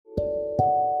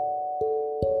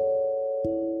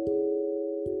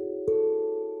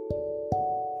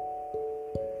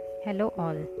Hello,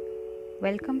 all.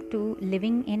 Welcome to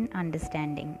Living in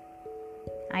Understanding.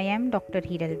 I am Dr.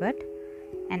 Hiralvat,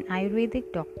 an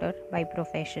Ayurvedic doctor by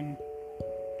profession.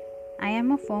 I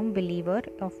am a firm believer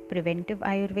of preventive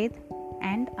Ayurved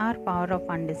and our power of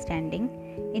understanding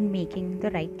in making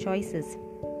the right choices.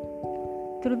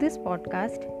 Through this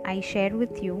podcast, I share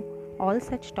with you all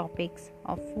such topics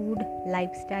of food,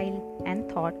 lifestyle,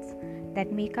 and thoughts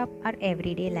that make up our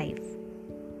everyday life.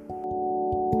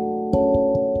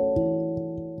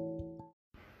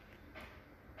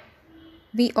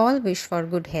 We all wish for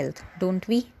good health, don't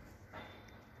we?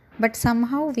 But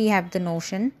somehow we have the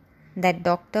notion that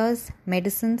doctors,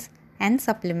 medicines, and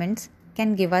supplements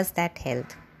can give us that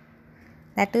health.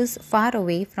 That is far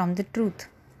away from the truth.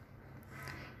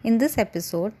 In this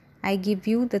episode, I give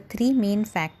you the three main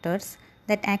factors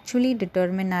that actually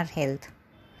determine our health,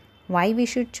 why we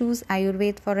should choose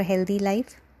Ayurved for a healthy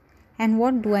life, and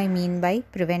what do I mean by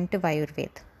preventive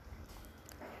Ayurved.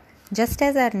 Just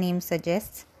as our name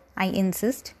suggests, I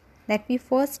insist that we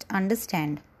first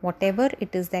understand whatever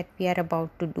it is that we are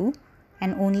about to do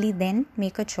and only then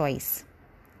make a choice.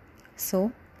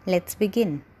 So, let's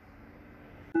begin.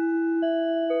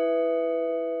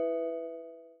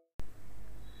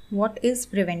 What is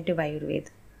preventive Ayurved?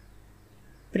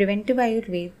 Preventive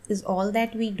Ayurved is all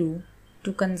that we do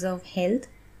to conserve health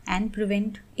and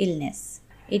prevent illness.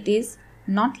 It is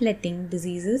not letting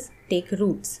diseases take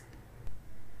roots.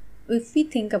 If we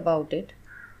think about it,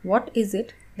 what is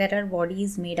it that our body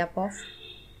is made up of?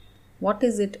 What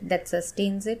is it that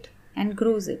sustains it and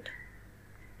grows it?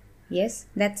 Yes,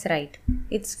 that's right.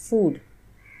 It's food.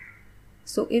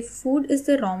 So if food is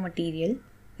the raw material,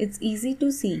 it's easy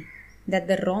to see that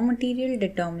the raw material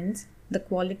determines the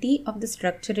quality of the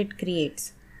structure it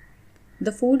creates.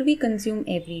 The food we consume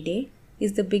every day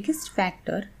is the biggest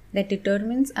factor that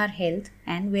determines our health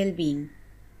and well-being.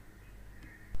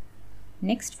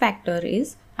 Next factor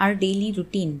is our daily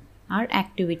routine, our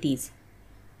activities.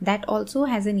 That also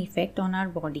has an effect on our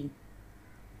body.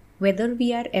 Whether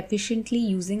we are efficiently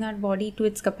using our body to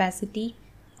its capacity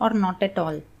or not at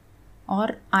all,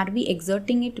 or are we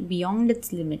exerting it beyond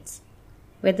its limits,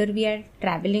 whether we are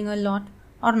traveling a lot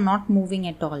or not moving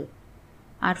at all,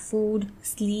 our food,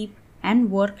 sleep,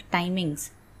 and work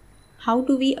timings, how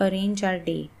do we arrange our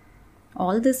day?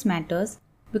 All this matters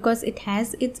because it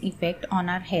has its effect on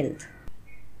our health.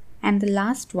 And the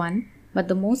last one, but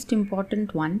the most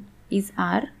important one, is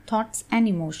our thoughts and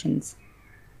emotions.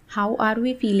 How are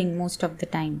we feeling most of the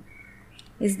time?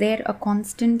 Is there a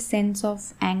constant sense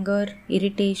of anger,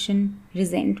 irritation,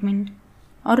 resentment,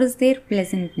 or is there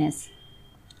pleasantness?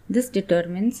 This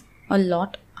determines a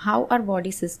lot how our body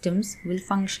systems will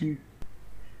function.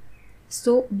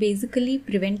 So basically,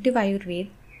 preventive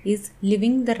Ayurved is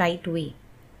living the right way,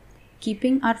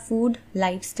 keeping our food,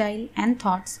 lifestyle, and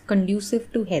thoughts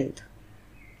conducive to health.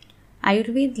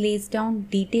 Ayurved lays down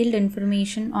detailed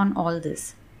information on all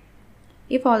this.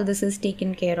 If all this is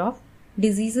taken care of,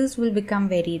 diseases will become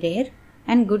very rare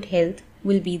and good health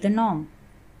will be the norm.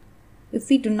 If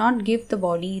we do not give the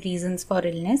body reasons for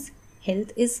illness,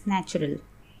 health is natural.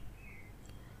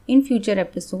 In future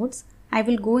episodes, I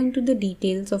will go into the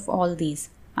details of all these,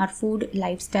 our food,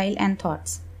 lifestyle, and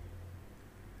thoughts.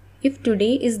 If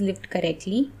today is lived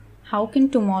correctly, how can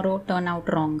tomorrow turn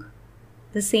out wrong?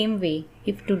 The same way,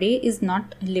 if today is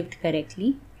not lived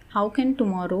correctly, how can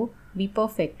tomorrow be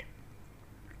perfect?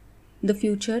 The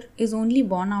future is only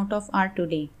born out of our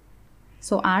today.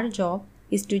 So our job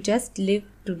is to just live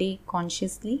today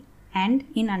consciously and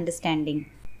in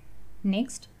understanding.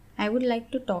 Next, I would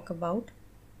like to talk about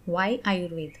why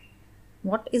Ayurved.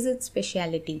 What is its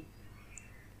speciality?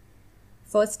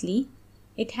 Firstly,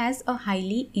 it has a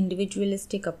highly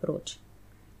individualistic approach.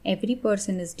 Every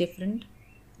person is different,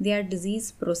 their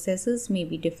disease processes may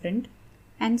be different,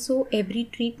 and so every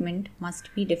treatment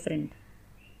must be different.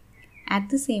 At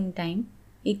the same time,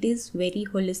 it is very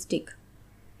holistic.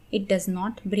 It does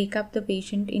not break up the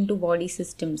patient into body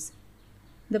systems.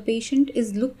 The patient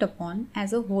is looked upon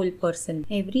as a whole person.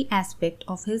 Every aspect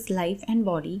of his life and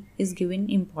body is given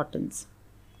importance.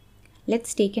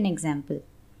 Let's take an example.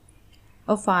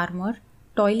 A farmer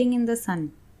toiling in the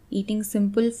sun, eating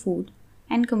simple food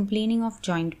and complaining of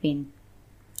joint pain.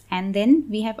 And then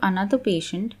we have another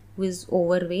patient who is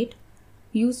overweight,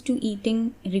 used to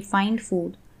eating refined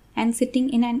food and sitting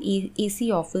in an AC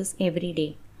office every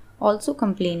day, also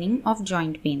complaining of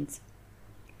joint pains.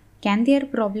 Can their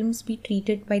problems be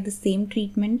treated by the same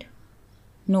treatment?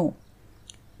 No.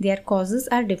 Their causes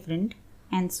are different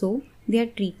and so their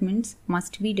treatments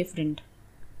must be different.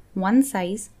 One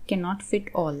size cannot fit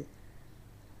all.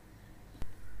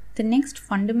 The next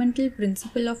fundamental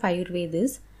principle of Ayurveda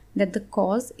is that the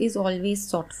cause is always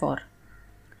sought for.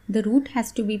 The root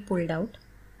has to be pulled out,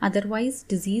 otherwise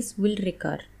disease will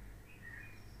recur.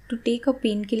 To take a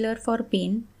painkiller for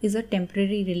pain is a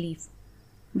temporary relief,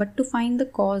 but to find the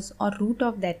cause or root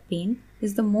of that pain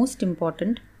is the most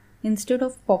important instead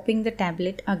of popping the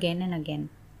tablet again and again.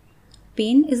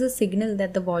 Pain is a signal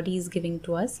that the body is giving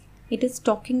to us. It is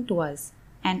talking to us,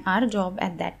 and our job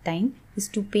at that time is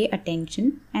to pay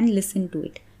attention and listen to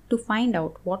it to find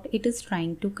out what it is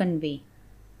trying to convey.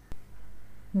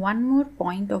 One more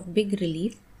point of big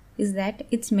relief is that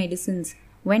its medicines,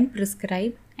 when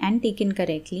prescribed and taken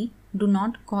correctly, do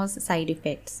not cause side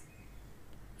effects.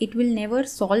 It will never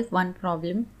solve one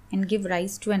problem and give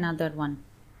rise to another one.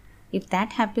 If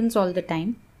that happens all the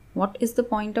time, what is the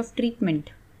point of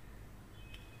treatment?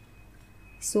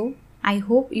 So, I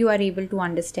hope you are able to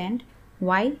understand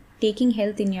why taking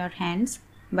health in your hands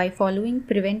by following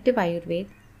preventive Ayurveda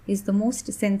is the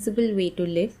most sensible way to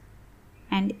live,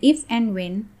 and if and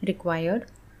when required,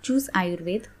 choose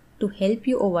Ayurveda to help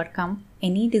you overcome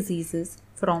any diseases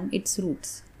from its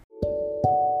roots.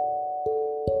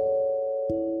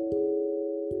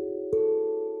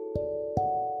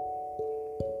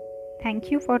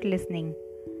 Thank you for listening.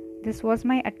 This was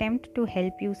my attempt to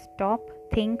help you stop,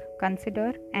 think,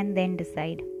 consider, and then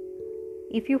decide.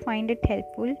 If you find it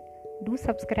helpful, do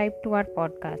subscribe to our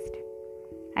podcast.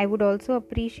 I would also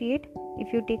appreciate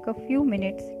if you take a few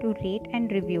minutes to rate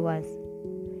and review us.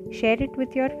 Share it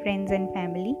with your friends and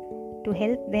family to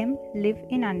help them live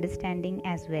in understanding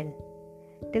as well.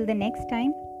 Till the next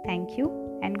time, thank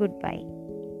you and goodbye.